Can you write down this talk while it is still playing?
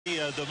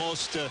The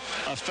most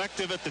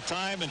effective at the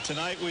time, and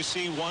tonight we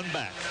see one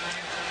back.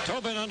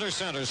 Tobin under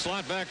center,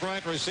 slot back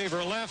right,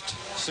 receiver left,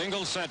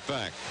 single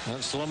setback.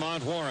 That's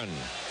Lamont Warren.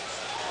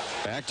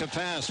 Back to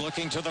pass,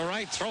 looking to the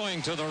right,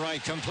 throwing to the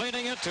right,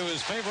 completing it to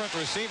his favorite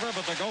receiver,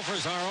 but the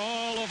Gophers are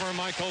all over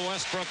Michael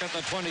Westbrook at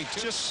the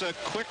 22. Just a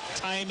quick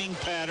timing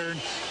pattern,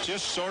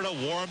 just sort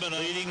of warm and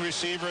leading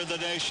receiver of the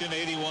nation,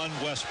 81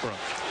 Westbrook.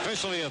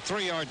 Officially a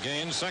 3-yard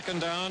gain,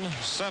 second down,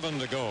 7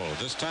 to go.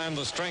 This time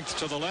the strength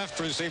to the left,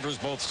 receivers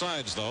both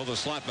sides though, the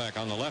slot back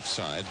on the left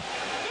side.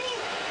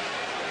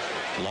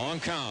 Long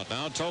count.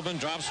 Now Tobin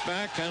drops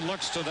back and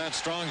looks to that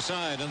strong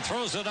side and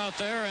throws it out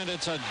there, and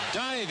it's a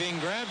diving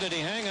grab. Did he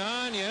hang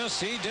on? Yes,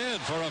 he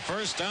did for a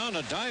first down.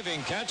 A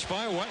diving catch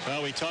by West.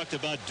 Well, we talked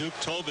about Duke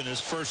Tobin,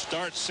 his first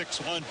start,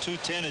 6'1",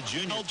 210, a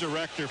junior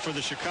director for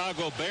the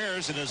Chicago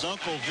Bears, and his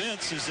uncle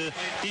Vince is the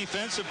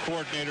defensive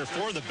coordinator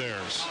for the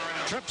Bears.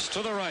 Trips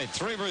to the right.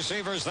 3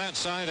 receivers that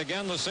side.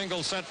 Again, the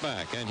single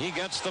setback, and he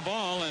gets the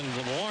ball, and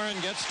Warren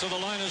gets to the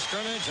line of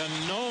scrimmage,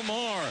 and no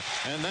more.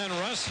 And then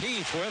Russ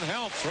Heath with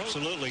help.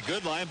 Absolutely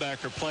good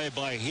linebacker play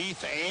by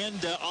Heath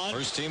and on.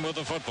 First team with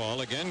the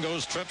football. Again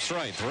goes trips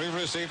right. 3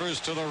 receivers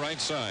to the right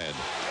side.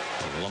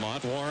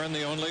 Lamont Warren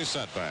the only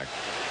setback.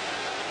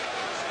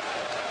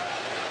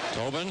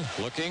 Tobin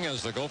looking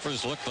as the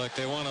Gophers look like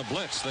they want to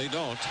blitz. They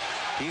don't.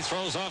 He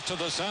throws off to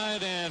the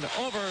side and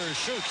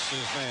overshoots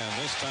his man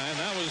this time.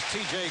 That was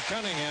T.J.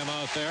 Cunningham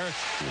out there.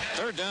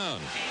 Third down,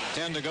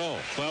 10 to go.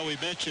 Well, we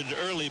mentioned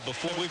early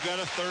before we've got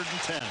a 3rd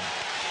and 10.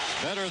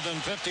 Better than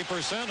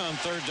 50% on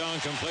third down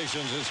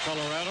completions is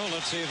Colorado.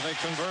 Let's see if they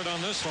convert on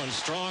this one.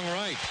 Strong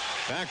right.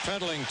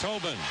 Backpedaling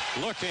Tobin.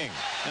 Looking.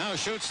 Now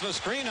shoots the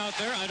screen out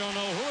there. I don't know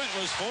who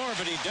it was for,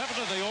 but he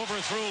definitely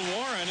overthrew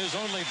Warren, his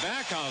only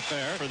back out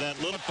there. For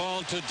that little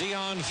ball to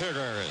Dion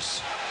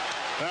Figueres.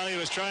 Well, he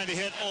was trying to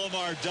hit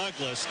Omar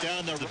Douglas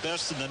down there, the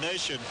best in the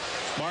nation.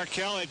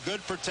 Markell had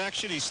good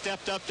protection. He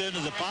stepped up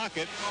into the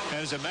pocket. And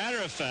as a matter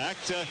of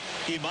fact,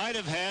 he might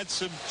have had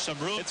some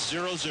room. It's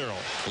 0-0.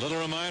 A little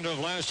reminder of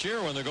last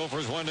year when the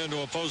Gophers went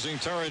into opposing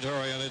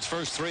territory on its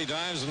first 3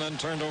 dives and then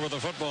turned over the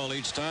football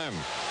each time.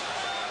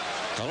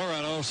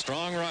 Colorado,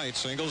 strong right,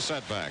 single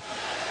setback.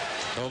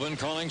 Tobin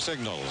calling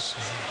signals.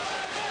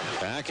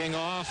 Backing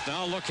off,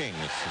 now looking,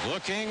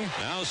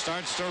 now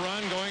starts to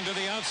run, going to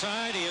the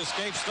outside. He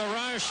escapes the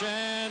rush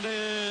and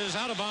is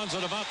out of bounds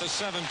at about the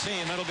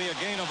 17. That'll be a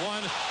gain of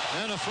 1.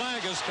 Then a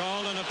flag is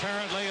called, and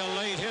apparently a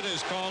late hit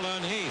is called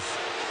on Heath.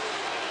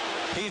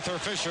 Heath or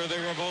Fisher, they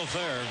were both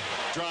there.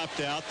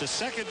 Dropped out. The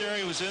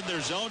secondary was in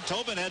their zone.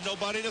 Tobin had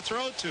nobody to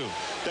throw to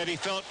that he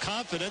felt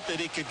confident that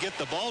he could get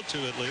the ball to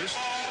at least.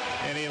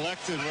 And he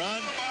elected to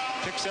run,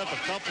 picks up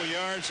a couple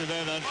yards, and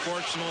then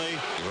unfortunately...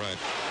 Right.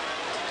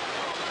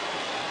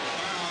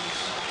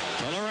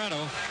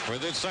 Colorado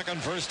with its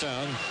second first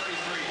down.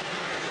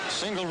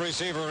 Single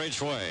receiver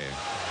each way.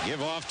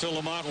 Give off to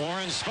Lamont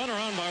Warren. Spun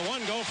around by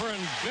one Gopher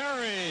and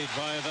buried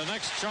by the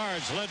next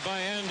charge led by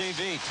Andy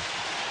Beat.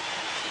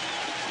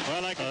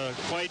 Well,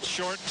 quite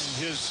short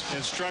in his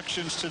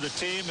instructions to the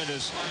team and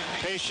his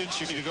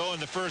patience. You can go in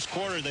the first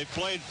quarter. They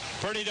played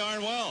pretty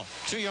darn well.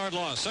 2-yard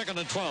loss. 2nd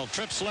and 12.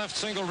 Trips left,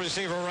 single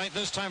receiver right.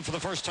 This time for the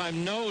first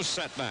time, no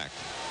setback.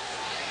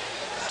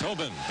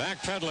 Tobin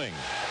backpedaling.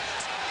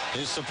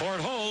 His support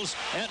holds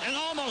and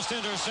almost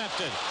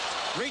intercepted.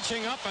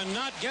 Reaching up and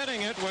not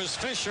getting it was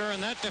Fisher,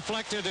 and that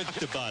deflected it.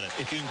 About it.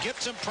 If you can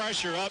get some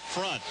pressure up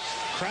front.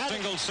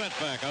 Single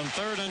setback on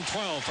 3rd and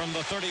 12 from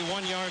the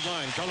 31-yard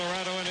line.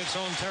 Colorado in its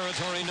own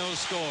territory, no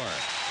score.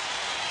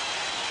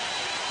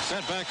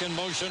 Setback in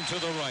motion to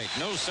the right.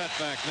 No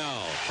setback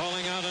now.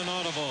 Calling out an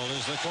audible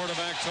is the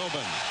quarterback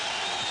Tobin.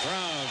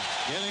 Crowd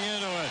getting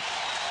into it.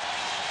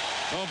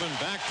 Tobin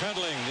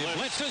backpedaling. The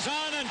blitz is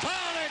on, and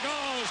there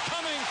goes.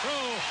 Coming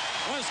through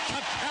was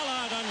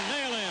Capella to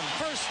nail him.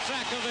 First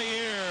sack of the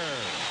year.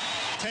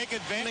 Take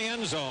advantage of the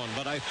end zone,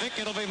 but I think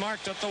it'll be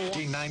marked at the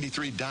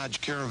 1993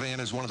 Dodge Caravan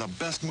is one of the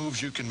best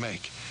moves you can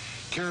make.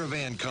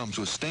 Caravan comes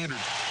with standard.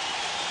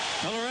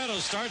 Colorado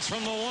starts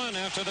from the 1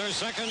 after their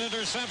second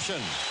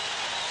interception.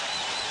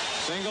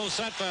 Single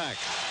setback.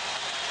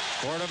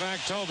 Quarterback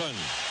Tobin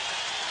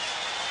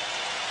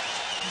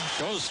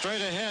goes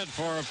straight ahead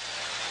for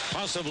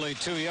possibly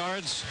 2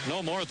 yards,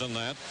 no more than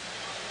that.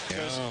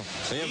 Yeah.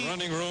 They have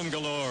running room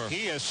galore.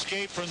 He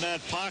escaped from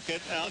that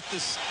pocket out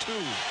this 2.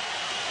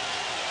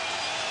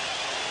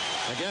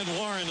 Again,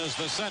 Warren is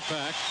the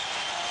setback.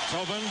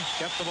 Tobin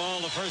kept the ball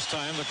the first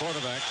time, the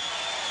quarterback.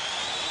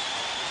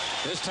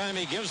 This time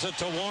he gives it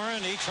to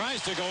Warren. He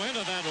tries to go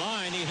into that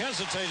line. He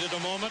hesitated a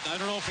moment. I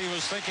don't know if he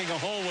was thinking a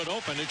hole would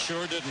open. It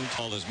sure didn't.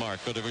 Call his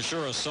mark, but it was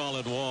sure a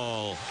solid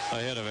wall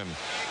ahead of him.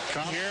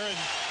 Come here and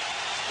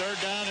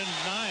 3rd down and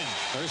 9.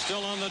 They're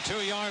still on the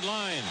 2-yard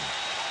line.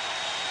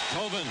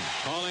 Tobin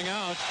calling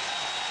out.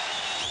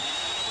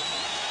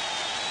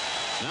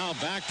 Now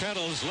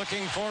backpedals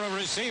looking for a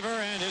receiver,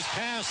 and his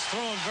pass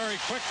thrown very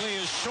quickly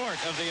is short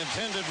of the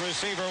intended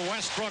receiver,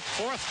 Westbrook.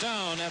 Fourth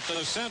down at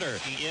the center.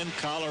 In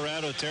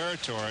Colorado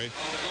territory,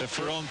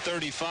 the own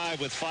 35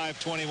 with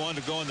 5:21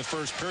 to go in the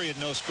first period,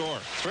 no score.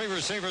 Three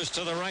receivers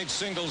to the right,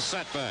 single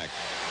setback.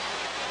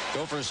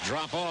 Gophers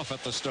drop off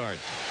at the start.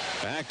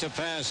 Back to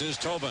pass is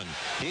Tobin.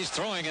 He's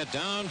throwing it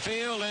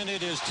downfield, and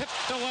it is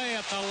tipped away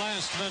at the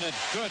last minute.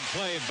 Good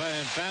play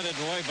and batted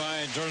away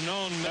by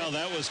Dernone. Well,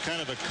 that was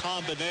kind of a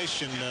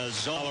combination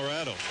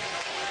Colorado.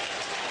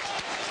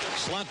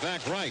 Slot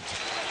back right.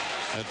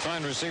 That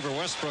fine receiver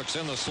Westbrook's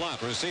in the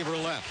slot. Receiver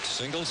left.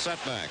 Single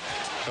setback.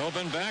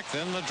 Tobin back,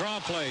 then the draw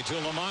play to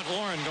Lamont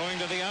Warren going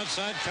to the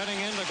outside, cutting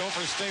in. The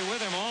Gophers stay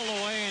with him all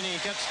the way, and he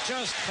gets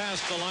just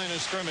past the line of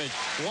scrimmage.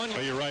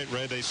 Well, you're right,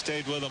 Ray. They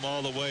stayed with him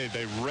all the way.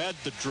 They read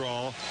the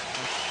draw.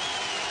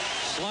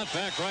 Slot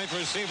back right,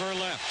 receiver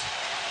left.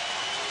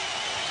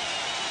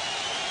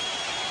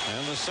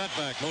 And the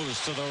setback moves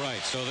to the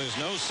right, so there's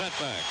no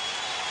setback.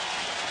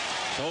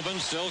 Tobin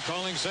still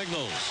calling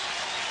signals.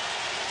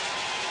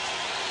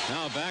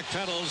 Now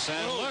backpedals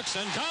and looks,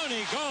 and down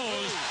he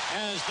goes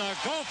as the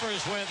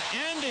Gophers with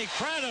Andy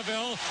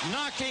Cradaville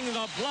knocking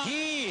the block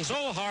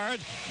so hard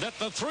that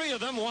the three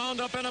of them wound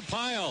up in a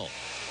pile.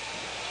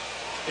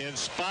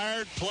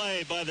 Inspired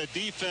play by the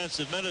defense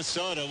of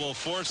Minnesota will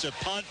force a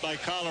punt by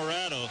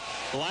Colorado.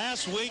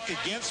 Last week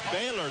against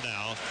Baylor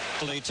now.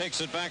 He takes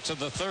it back to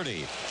the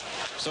 30.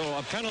 So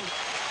a penalty.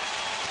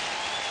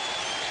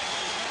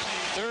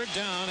 Third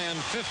down and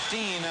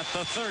 15 at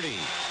the 30.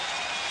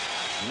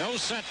 No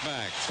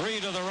setback. Three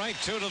to the right,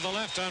 two to the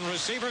left on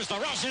receivers. The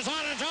rush is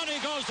on, and down he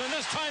goes, and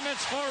this time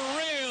it's for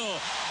real.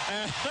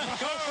 And the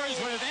Gophers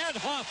with Ed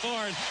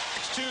Hawthorne.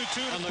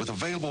 2-2. With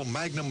available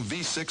Magnum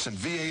V6 and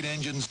V8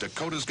 engines,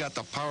 Dakota's got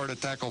the power to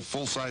tackle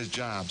full-size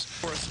jobs.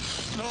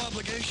 No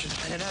obligation.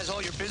 And it has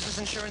all your business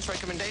insurance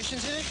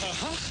recommendations in it?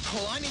 Uh-huh.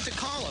 Well, I need to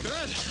call him.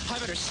 Good. I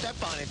better step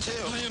on it, too.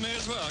 Well, you may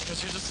as well,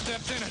 because you just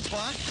stepped in it.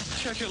 What?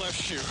 Check your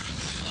left shoe.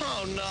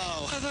 Oh,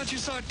 no. I thought you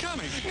saw it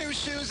coming. New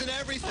shoes and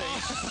everything.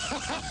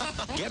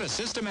 Get a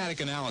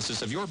systematic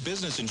analysis of your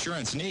business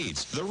insurance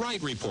needs. The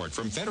Wright Report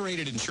from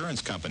Federated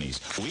Insurance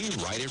Companies. We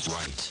write it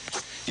right.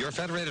 Your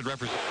Federated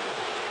representative.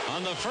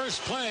 On the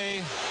first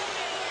play,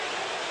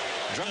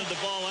 Drilled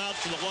the ball out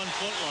to the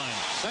 1-foot line.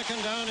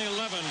 Second down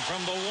 11 from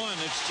the 1.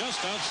 It's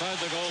just outside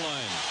the goal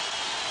line.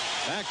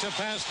 Back to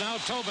pass now,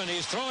 Tobin.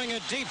 He's throwing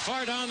it deep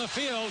far down the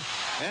field,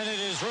 and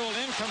it is ruled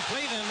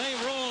incomplete, and they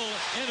rule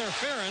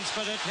interference,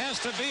 but it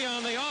has to be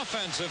on the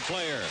offensive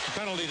player.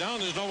 Penalty down,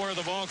 there's nowhere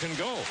the ball can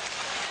go.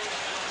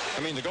 I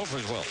mean, the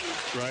Gophers will.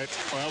 Right.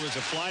 Well, it was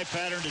a fly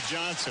pattern to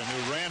Johnson,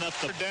 who ran up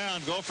the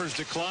down. Gophers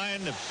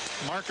decline. The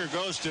marker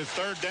goes to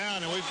third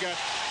down, and we've got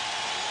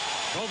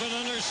Tobin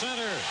under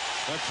center.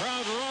 The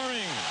crowd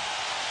roaring.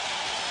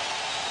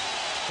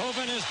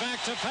 Tobin is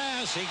back to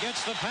pass. He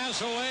gets the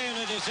pass away, and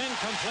it is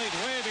incomplete,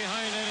 way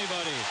behind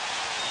anybody.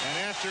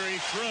 And after he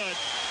threw it,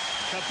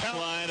 Capella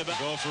line about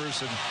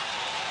Gophers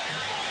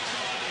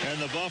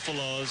and the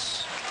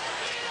Buffaloes.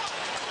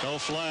 No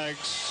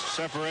flags,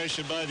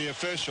 separation by the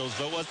officials.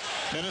 But what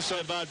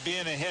Minnesota about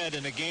being ahead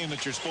in a game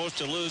that you're supposed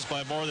to lose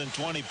by more than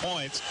 20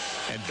 points,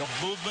 and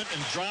movement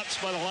and drops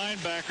by the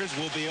linebackers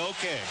will be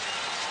okay.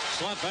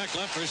 Slot back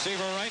left,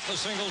 receiver right, the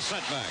single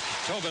setback.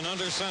 Tobin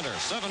under center,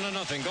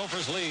 7-0,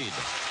 Gophers lead.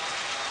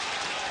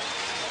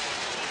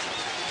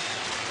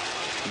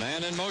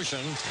 Man in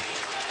motion.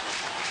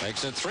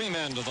 Makes it 3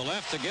 men to the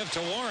left to give to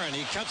Warren.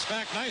 He cuts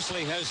back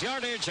nicely, has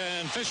yardage,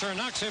 and Fisher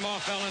knocks him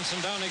off balance,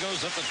 and down he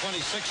goes at the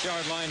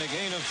 26-yard line, a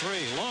gain of 3.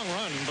 Long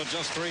run, but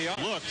just 3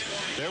 yards. Looked,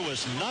 there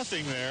was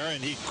nothing there,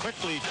 and he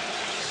quickly...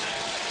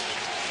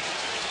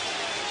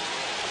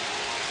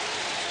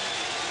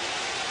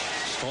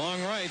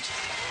 Strong right.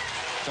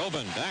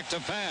 Tobin back to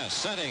pass,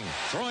 setting,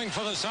 throwing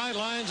for the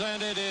sidelines,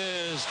 and it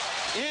is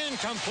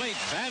incomplete.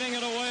 Batting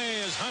it away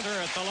is Hunter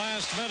at the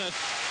last minute.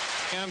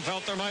 Cam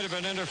felt there might have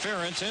been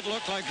interference. It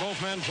looked like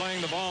both men playing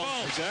the ball.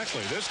 Oh,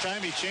 exactly. This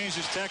time he changed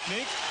his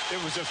technique.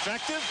 It was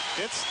effective.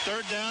 It's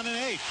third down and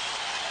 8.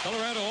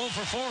 Colorado 0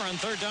 for 4 on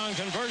third down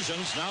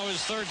conversions. Now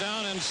is third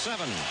down and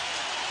 7.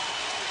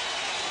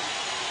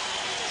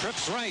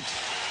 Trips right.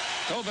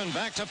 Tobin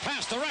back to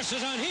pass. The rush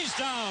is on. He's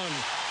down.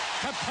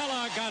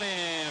 Capella got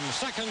him.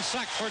 Second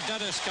sack for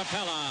Dennis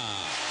Capella.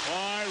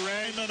 Why,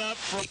 Raymond up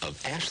from...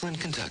 Of Ashland,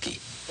 Kentucky.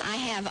 I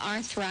have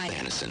arthritis.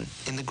 Madison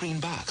in the green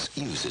box.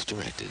 Use as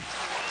directed.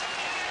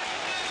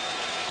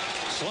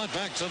 Slot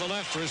back to the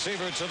left,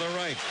 receiver to the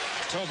right.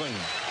 Tobin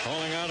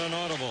calling out an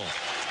audible.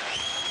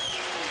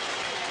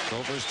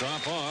 Gophers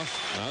drop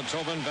off. Now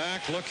Tobin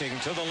back, looking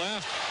to the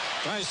left.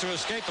 Tries to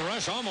escape the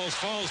rush, almost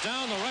falls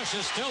down. The rush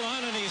is still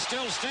on, and he's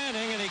still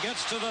standing, and he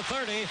gets to the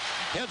 30,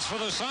 heads for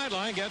the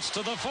sideline, gets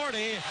to the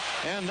 40,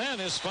 and then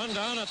is spun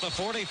down at the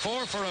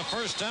 44 for a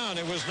first down.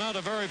 It was not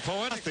a very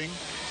poetic thing.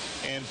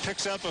 And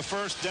picks up a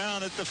first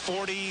down at the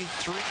 43.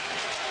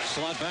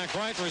 Slot back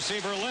right,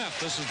 receiver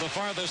left. This is the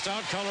farthest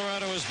out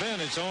Colorado has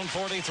been, its own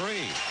 43.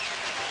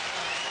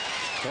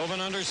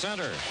 Tobin under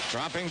center,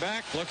 dropping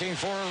back, looking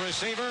for a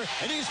receiver,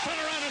 and he's put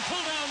around and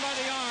pulled down by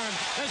the arm.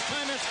 This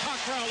time it's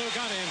Cockrell who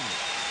got him.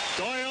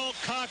 Doyle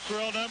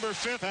Cockrell, number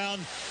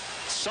 5th-pound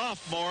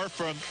sophomore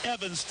from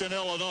Evanston,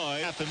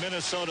 Illinois, at the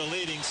Minnesota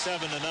leading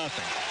 7-0.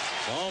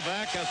 Ball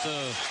back at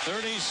the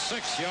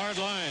 36-yard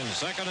line,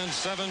 2nd and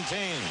 17.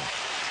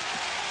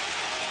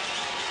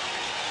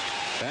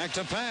 Back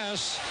to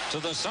pass to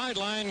the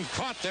sideline,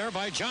 caught there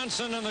by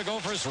Johnson, and the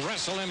Gophers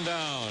wrestle him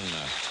down.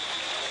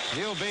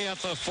 He'll be at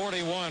the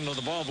 41 with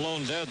the ball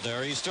blown dead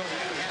there. He's still,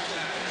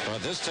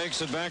 but this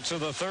takes it back to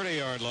the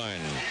 30-yard line.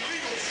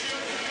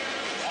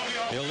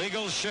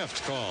 Illegal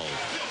shift called.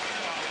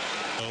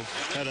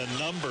 Had a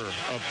number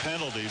of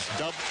penalties.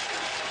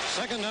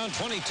 2nd down,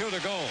 22 to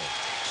go.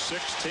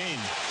 16.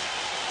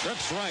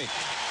 Trips right.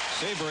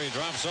 Seabury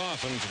drops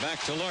off and back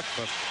to look,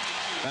 but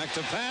back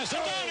to pass.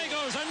 And down he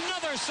goes.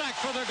 Another sack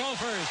for the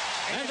Gophers.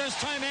 And this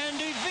time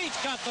Andy Veet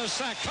got the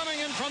sack coming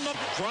in from the...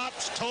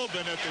 Drops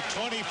Tobin at the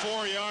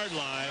 24-yard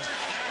line,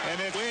 and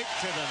it went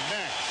to the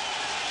neck.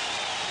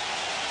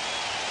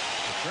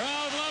 The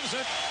crowd loves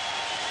it.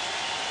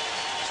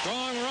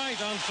 Strong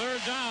right on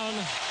 3rd down.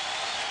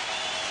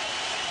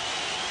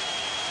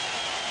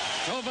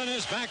 Tobin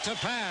is back to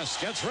pass.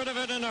 Gets rid of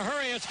it in a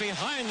hurry. It's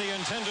behind the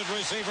intended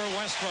receiver,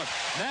 Westbrook.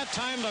 That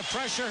time the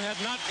pressure had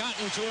not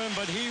gotten to him,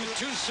 but he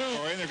too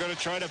soon. They're going to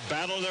try to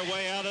battle their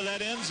way out of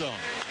that end zone.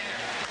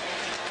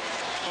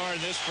 Or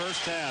in this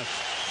first half.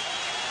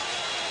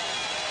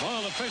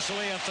 Ball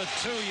officially at the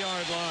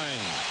 2-yard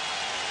line.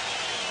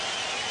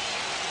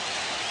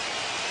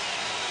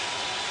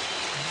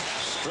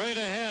 Straight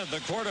ahead, the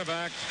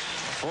quarterback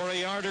for a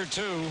yard or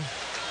two.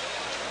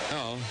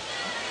 No.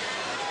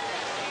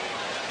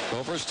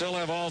 Gophers still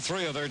have all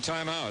 3 of their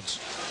timeouts.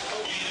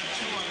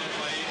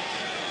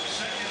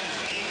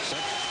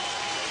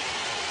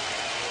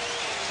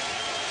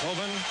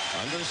 Tobin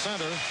under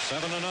center,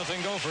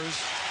 7-0 Gophers.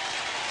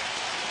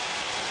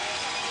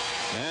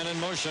 Man in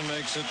motion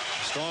makes it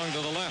strong to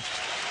the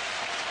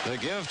left. The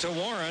give to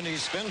Warren. He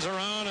spins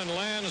around and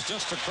lands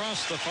just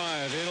across the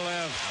 5. He'll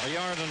have a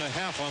yard and a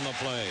half on the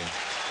play.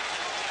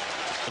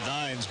 The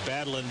Nines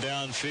battling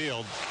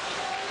downfield.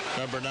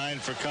 Number 9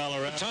 for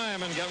Colorado.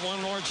 Time and get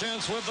one more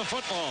chance with the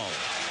football.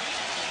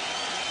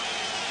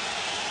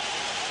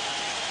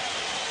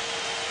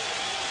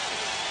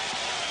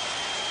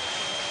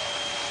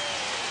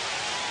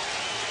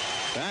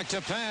 Back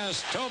to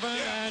pass, Tobin,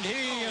 and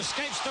he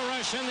escapes the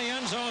rush in the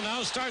end zone.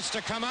 Now starts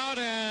to come out,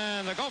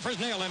 and the Gophers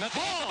nail him. The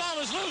ball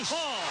is loose.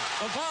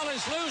 The ball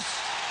is loose.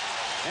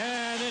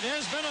 And it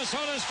is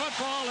Minnesota's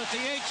football at the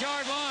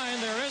 8-yard line.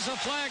 There is a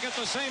flag at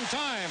the same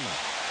time.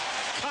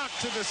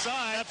 Cocked to the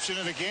side. Option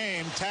of the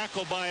game.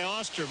 Tackled by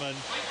Osterman.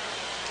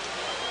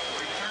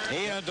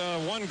 He had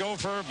one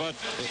Gopher, but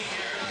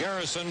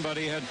Garrison, but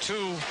he had 2.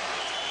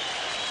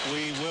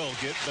 We will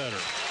get better.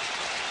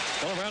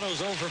 Colorado's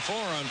 0 for 4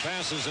 on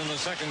passes in the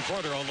second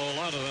quarter, although a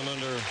lot of them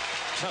under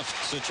tough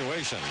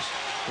situations.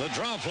 The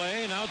draw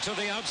play now to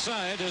the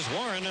outside is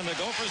Warren, and the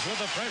Gophers with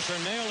the pressure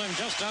nail him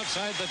just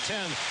outside the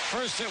 10.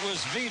 First it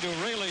was Veet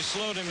who really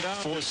slowed him down.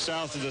 4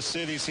 south of the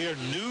cities here,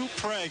 New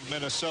Prague,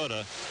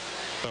 Minnesota.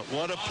 But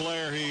what a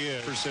player he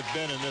is. Have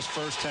been in this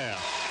first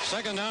half.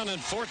 2nd down and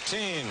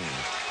 14.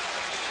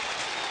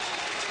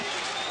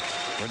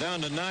 We're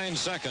down to 9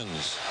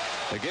 seconds.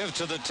 The give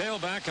to the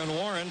tailback, and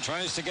Warren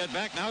tries to get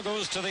back. Now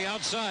goes to the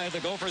outside.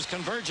 The Gophers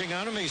converging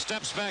on him. He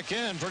steps back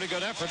in. Pretty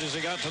good effort as he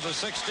got to the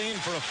 16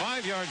 for a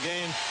 5-yard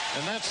gain.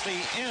 And that's the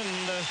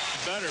end.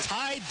 Better.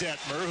 Ty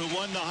Detmer, who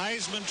won the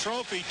Heisman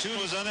Trophy, too,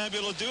 was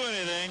unable to do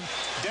anything.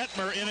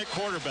 Detmer in at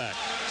quarterback.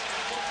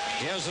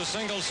 He has a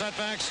single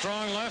setback,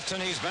 strong left,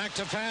 and he's back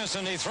to pass,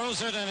 and he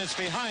throws it, and it's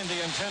behind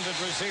the intended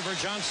receiver,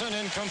 Johnson,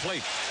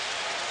 incomplete.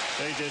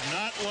 They did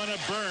not want to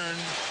burn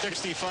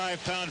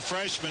 65-pound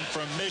freshman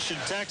from Mission,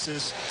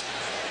 Texas.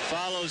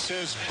 Follows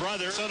his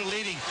brother. So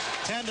leading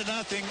 10-0,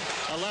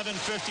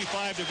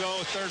 11:55 to go,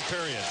 3rd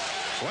period.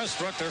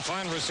 Westbrook, their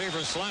fine receiver,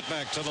 slot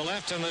back to the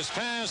left, and this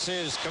pass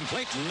is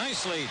complete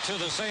nicely to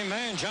the same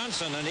man,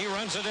 Johnson, and he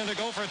runs it into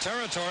Gopher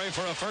territory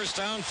for a first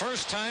down,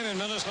 first time in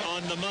Minnesota.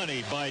 On the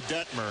money by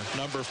Detmer,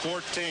 number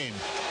 14.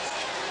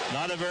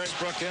 Not a very...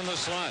 Westbrook in the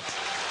slot.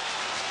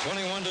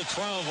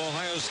 21-12,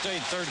 Ohio State,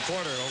 3rd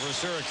quarter over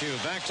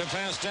Syracuse. Back to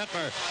pass,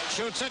 Detmer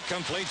shoots it,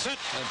 completes it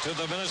to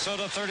the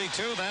Minnesota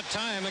 32. That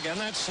time, again,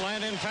 that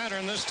slant-in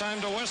pattern, this time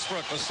to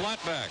Westbrook, the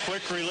slot back.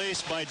 Quick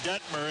release by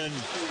Detmer, and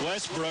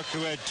Westbrook, who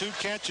had 2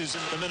 catches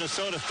in the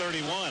Minnesota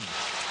 31.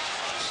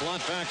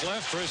 Slot back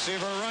left,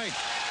 receiver right.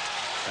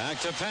 Back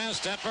to pass,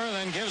 Detmer,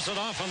 then gives it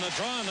off on the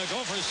draw, and the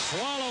Gophers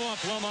swallow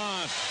up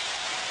Lamont.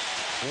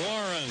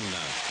 Warren.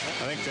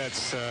 I think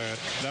that's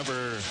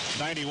number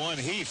 91,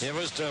 Heath. It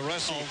was to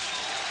Russell.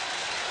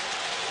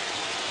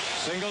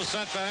 Single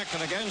setback,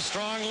 and again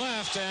strong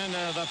left, and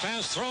the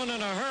pass thrown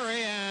in a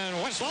hurry, and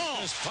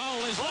Westbrook's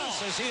foul is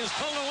loose as he is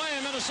pulled away,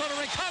 and Minnesota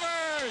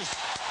recovers.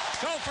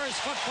 Gophers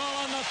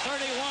football on the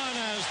 31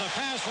 as the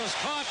pass was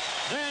caught,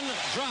 then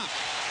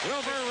dropped.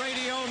 Wilbur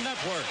Radio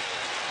Network.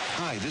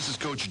 Hi, this is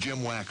Coach Jim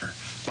Wacker.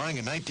 Buying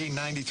a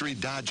 1993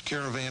 Dodge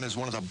Caravan is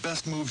one of the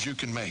best moves you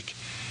can make.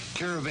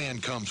 Caravan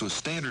comes with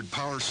standard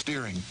power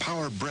steering,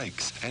 power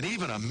brakes, and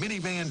even a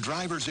minivan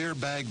driver's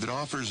airbag that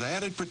offers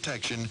added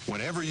protection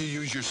whenever you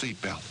use your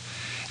seatbelt.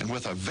 And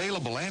with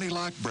available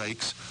anti-lock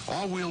brakes,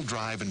 all-wheel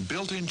drive, and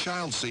built-in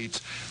child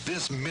seats,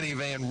 this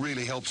minivan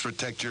really helps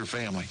protect your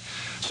family.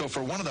 So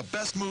for one of the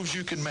best moves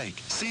you can make,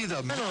 see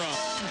the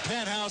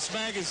Penthouse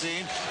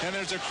Magazine, and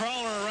there's a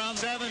crawler around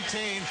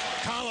 17,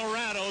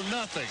 Colorado,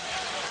 nothing.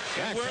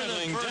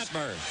 Backpedaling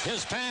Detmer.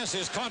 His pass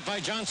is caught by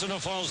Johnson, who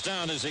falls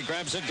down as he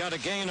grabs it. Got a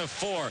gain of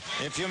 4.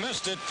 If you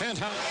missed it,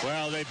 Penthouse.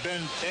 Well, they've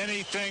been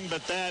anything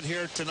but that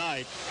here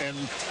tonight, and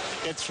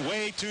it's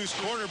way too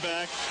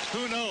quarterback.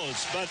 Who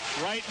knows? But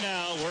right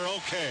now, we're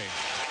okay.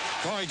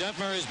 Troy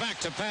Detmer is back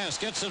to pass,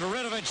 gets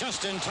rid of it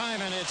just in time,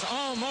 and it's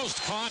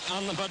almost caught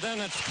on the, but then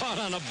it's caught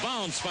on a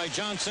bounce by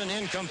Johnson,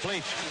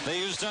 incomplete. They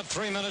used up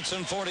 3 minutes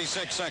and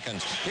 46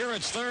 seconds. Here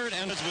it's third,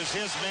 and it was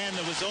his man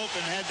that was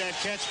open. Had that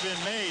catch been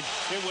made,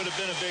 it would have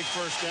been a big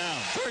first down.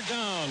 Third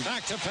down,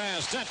 back to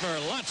pass.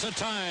 Detmer, lots of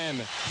time.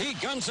 He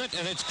guns it,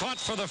 and it's caught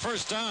for the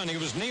first down. He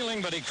was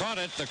kneeling, but he caught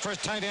it. The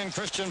tight end,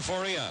 Christian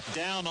Foria.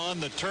 Down on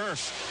the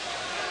turf.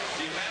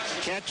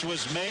 Catch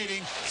was made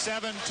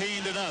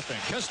 17-0.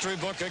 History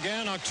book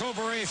again,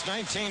 October 8th,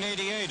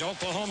 1988,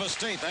 Oklahoma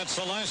State. That's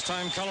the last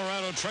time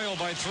Colorado trailed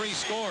by 3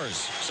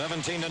 scores.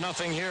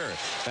 17-0 here.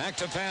 Back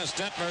to pass,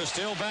 Detmer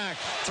still back.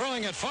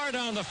 Throwing it far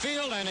down the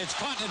field, and it's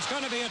caught. It's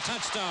going to be a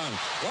touchdown.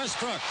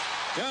 Westbrook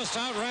just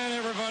outran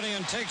everybody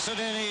and takes it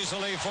in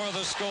easily for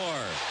the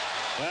score.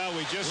 Well,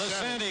 we just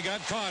Lisanti got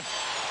caught.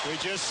 We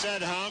just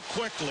said how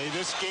quickly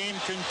this game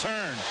can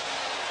turn.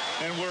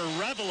 And we're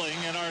reveling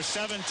in our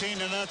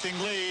 17-0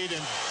 lead.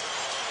 And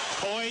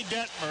Troy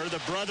Detmer, the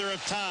brother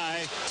of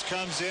Ty,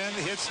 comes in,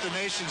 hits the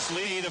nation's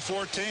lead of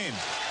 14.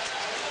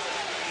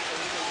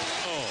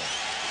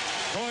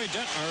 Troy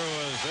Detmer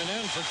has been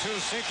in for 2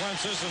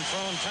 sequences and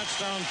thrown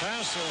touchdown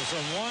passes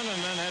of 1,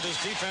 and then had his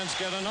defense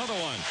get another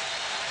one.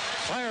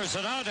 Fires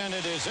it out, and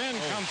it is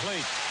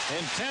incomplete.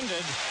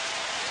 Intended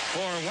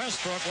for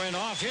Westbrook, went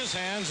off his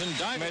hands and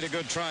died. Made a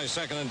good try,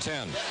 2nd and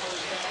 10.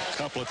 A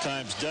couple of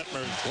times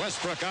Detmer.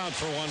 Westbrook out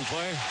for one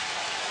play.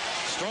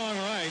 Strong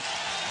right,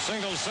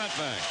 single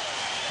setback.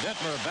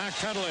 Detmer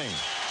backpedaling.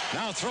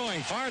 Now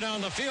throwing far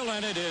down the field,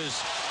 and it is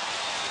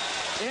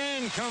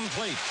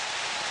incomplete.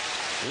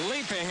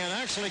 Leaping and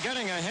actually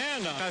getting a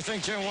hand on. I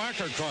think Jim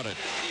Wacker caught it.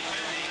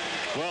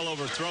 Well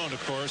overthrown,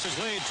 of course. His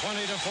lead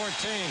 20-14.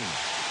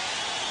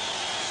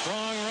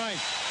 Strong right.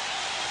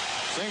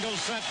 Single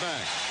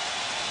setback.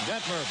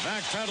 Detmer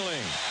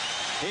backpedaling.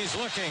 He's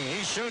looking.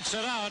 He shoots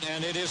it out,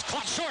 and it is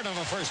caught short of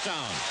a first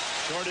down.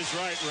 Short is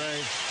right,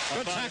 Ray.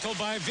 Good tackle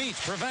by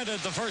Veith prevented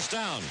the first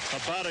down.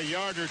 About a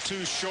yard or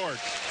 2 short.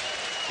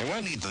 And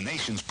we need the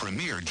nation's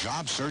premier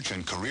job search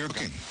and career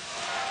looking.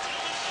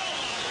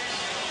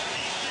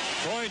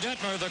 Troy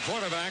Detmer, the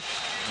quarterback.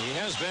 He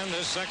has been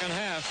this second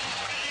half.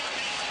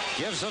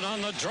 Gives it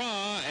on the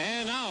draw,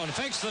 and now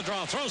fakes the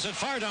draw. Throws it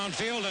far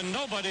downfield, and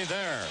nobody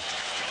there.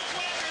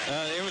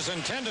 It was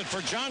intended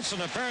for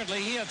Johnson. Apparently,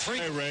 he had 3.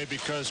 Hey, Ray,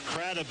 because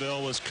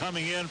Cradaville was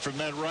coming in from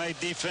that right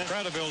defense.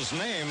 Cradaville's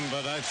name,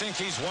 but I think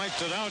he's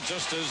wiped it out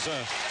just as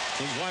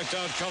he's wiped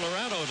out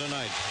Colorado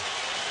tonight.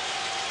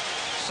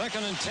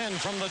 2nd and 10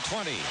 from the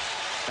 20.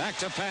 Back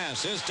to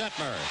pass is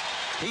Detmer.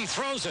 He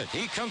throws it.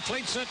 He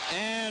completes it,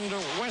 and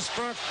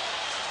Westbrook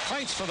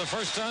fights for the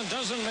first down.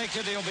 Doesn't make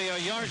it. He'll be a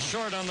yard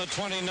short on the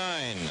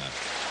 29.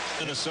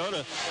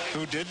 Minnesota,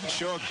 who didn't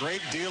show a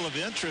great deal of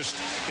interest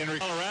in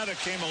Colorado,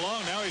 came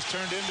along. Now he's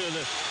turned into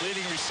the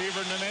leading receiver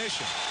in the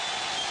nation.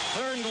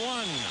 3rd and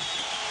 1.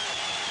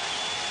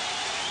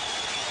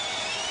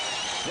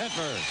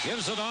 Detmer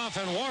gives it off,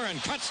 and Warren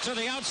cuts to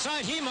the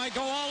outside. He might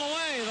go all the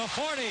way. The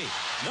 40,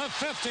 the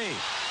 50,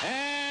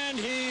 and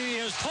he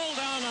is pulled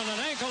down on an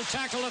ankle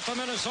tackle at the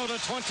Minnesota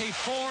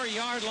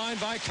 24-yard line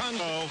by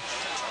Kondo.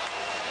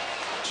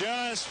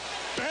 Just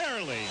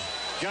barely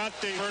got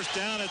the first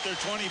down at their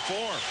 24.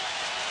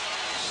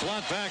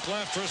 Slot back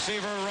left,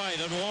 receiver right,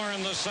 and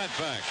Warren the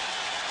setback.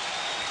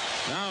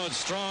 Now it's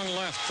strong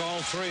left,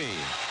 all 3.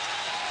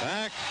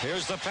 Back,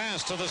 here's the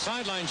pass to the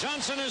sideline.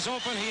 Johnson is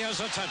open, he has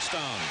a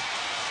touchdown.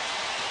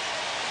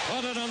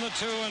 Put it on the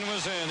 2 and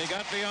was in. He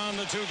got beyond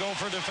the 2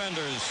 Gopher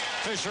defenders,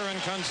 Fisher and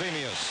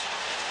Konzemius.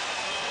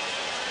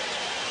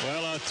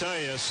 Well, I'll tell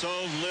you, so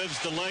lives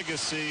the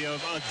legacy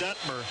of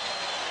Detmer.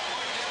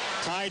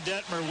 Ty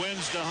Detmer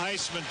wins the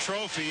Heisman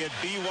Trophy at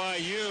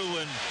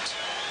BYU, and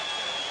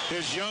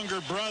his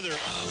younger brother.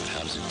 But how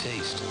does it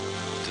taste?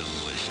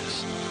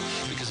 Delicious.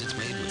 Because it's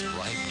made with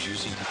ripe,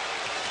 juicy.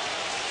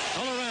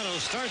 Colorado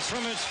starts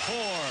from its 4.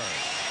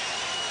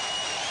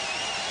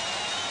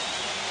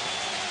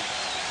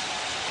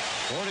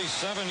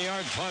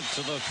 47-yard punt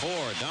to the 4.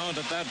 Down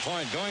at that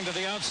point. Going to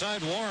the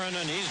outside, Warren,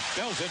 and he's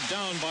belted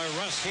down by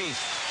Russ Heath.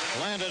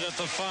 Landed at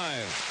the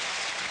 5.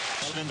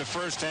 In the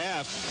first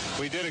half,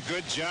 we did a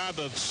good job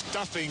of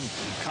stuffing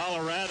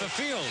Colorado the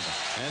field,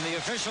 and the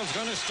official's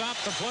going to stop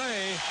the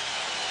play.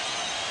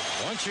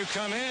 Once you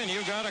come in,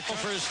 you got to go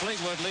first.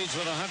 Fleetwood leads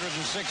with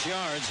 106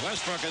 yards.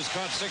 Westbrook has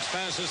caught 6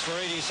 passes for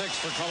 86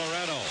 for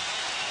Colorado.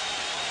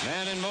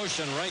 Man in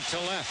motion, right to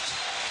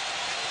left.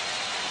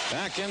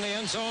 Back in the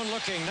end zone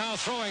looking, now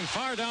throwing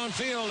far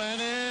downfield,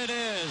 and it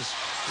is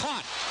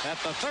caught at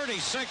the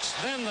 36.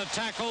 Then the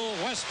tackle.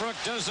 Westbrook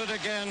does it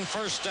again.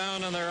 First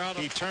down, and they're out.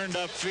 He turned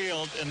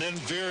upfield and then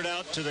veered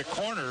out to the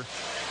corner,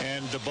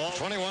 and the ball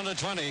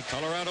 21-20.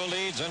 Colorado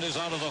leads and is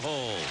out of the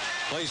hole.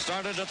 Play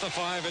started at the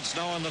 5. It's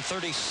now on the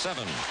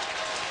 37.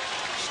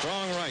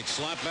 Strong right,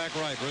 slot back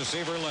right,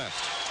 receiver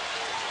left.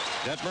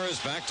 Detmer is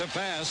back to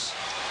pass.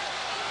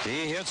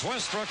 He hits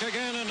Westbrook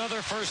again,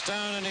 another first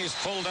down, and he's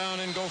pulled down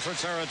in Gopher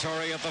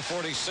territory at the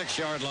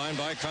 46-yard line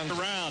by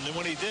around. And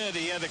when he did,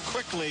 he had to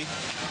quickly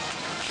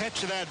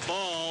catch that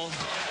ball.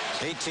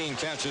 18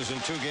 catches in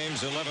 2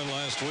 games, 11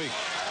 last week.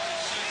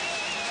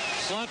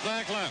 Slot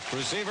back left,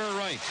 receiver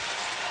right.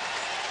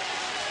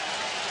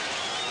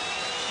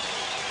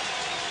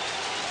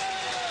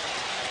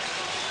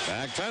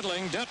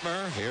 Backpedaling,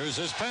 Detmer. Here's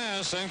his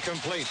pass, and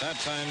complete. That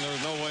time there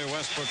was no way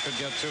Westbrook could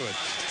get to it.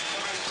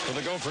 For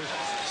the Gophers.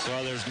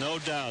 Well, there's no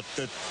doubt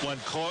that when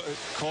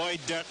Coy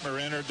Detmer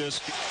entered this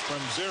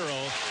from 0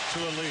 to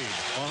a lead.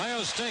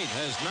 Ohio State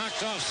has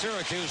knocked off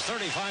Syracuse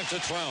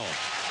 35-12.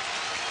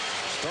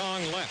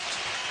 Strong left.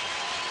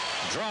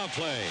 Draw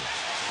play.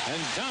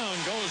 And down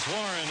goes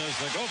Warren as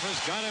the Gophers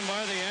got him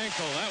by the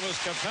ankle. That was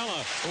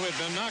Capella, who had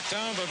been knocked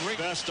down, but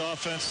best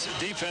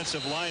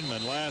defensive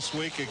lineman last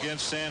week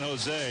against San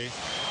Jose.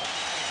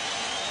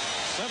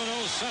 7:07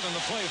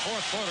 to play,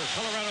 fourth quarter.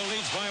 Colorado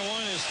leads by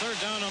 1. Is third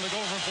down on the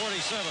Gopher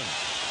 47.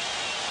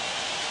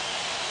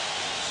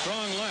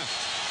 Strong left.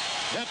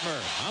 Detmer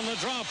on the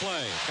draw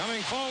play.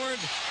 Coming forward.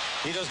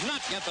 He does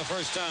not get the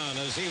first down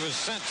as he was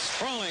sent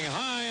sprawling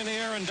high in the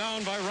air and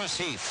down by Russ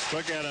Heath.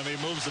 Look at him. He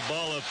moves the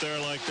ball up there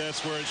like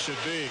that's where it should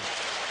be.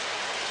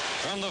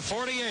 From the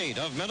 48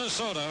 of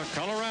Minnesota,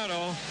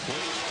 Colorado.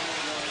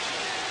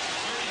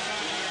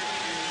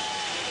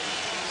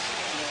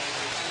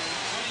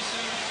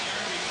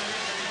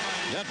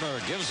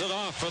 Detmer gives it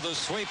off for the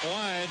sweep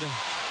wide,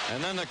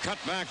 and then the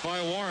cutback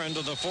by Warren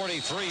to the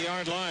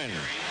 43-yard line.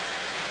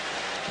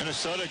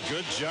 Minnesota,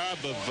 good job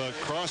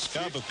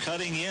of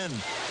cutting in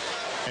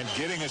and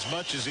getting as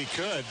much as he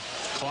could.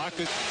 Clock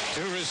is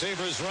 2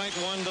 receivers right,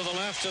 1 to the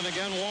left, and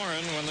again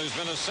Warren. When there's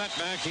been a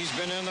setback, he's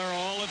been in there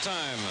all the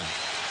time.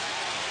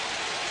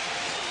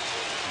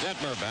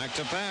 Detmer back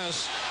to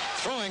pass,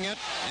 throwing it,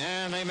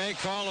 and they may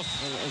call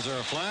is there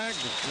a flag?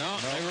 No,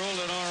 they ruled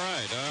it all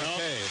right.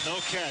 Okay. No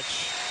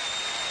catch.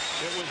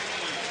 It was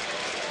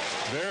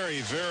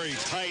very, very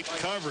tight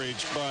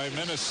coverage by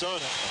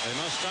Minnesota. They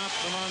must stop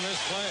them on this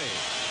play.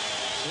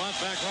 Slot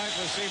back right,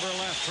 receiver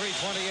left,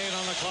 3:28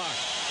 on the clock.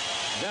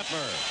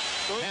 Detmer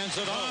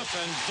hands it off,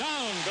 and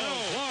down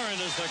goes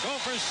Warren as the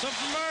Gophers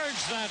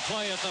submerge that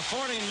play at the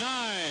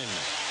 49.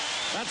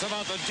 That's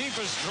about the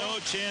deepest. No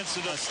chance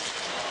of us.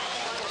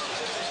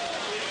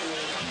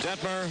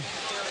 Detmer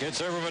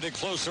gets everybody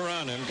close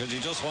around him because he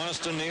just wants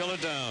to kneel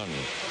it down.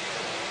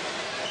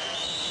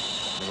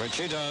 Which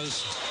he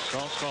does.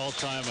 Call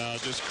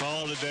timeout. Just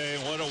call it a day.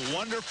 What a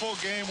wonderful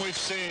game we've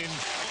seen.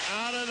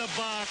 Out of the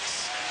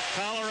box,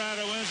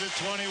 Colorado wins at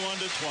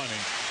 21-20.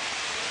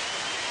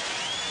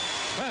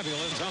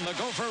 Fabulous on the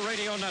Gopher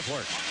Radio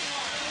Network.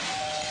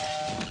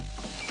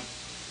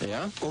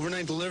 Yeah?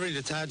 Overnight delivery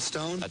to Todd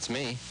Stone. That's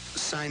me.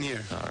 Sign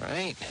here. All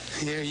right.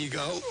 Here you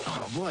go.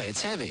 Oh, boy,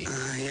 it's heavy.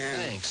 Yeah.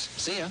 Thanks.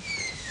 See ya.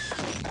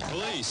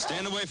 Police,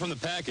 stand away from the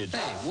package. Hey,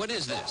 what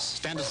is this?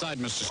 Stand aside,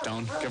 Mr.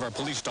 Stone. Give our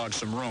police dog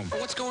some room.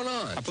 What's going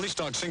on? Our police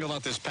dog singled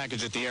out this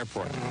package at the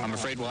airport. I'm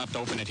afraid we'll have to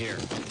open it here.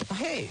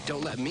 Hey,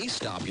 don't let me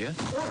stop you.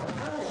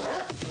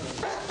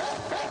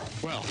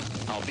 Well,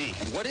 I'll be.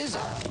 What is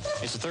it?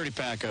 It's a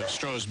 30-pack of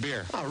Stroh's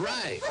beer. All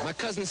right. My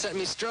cousin sent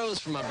me Stroh's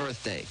for my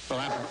birthday. Well,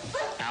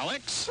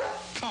 Alex,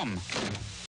 come.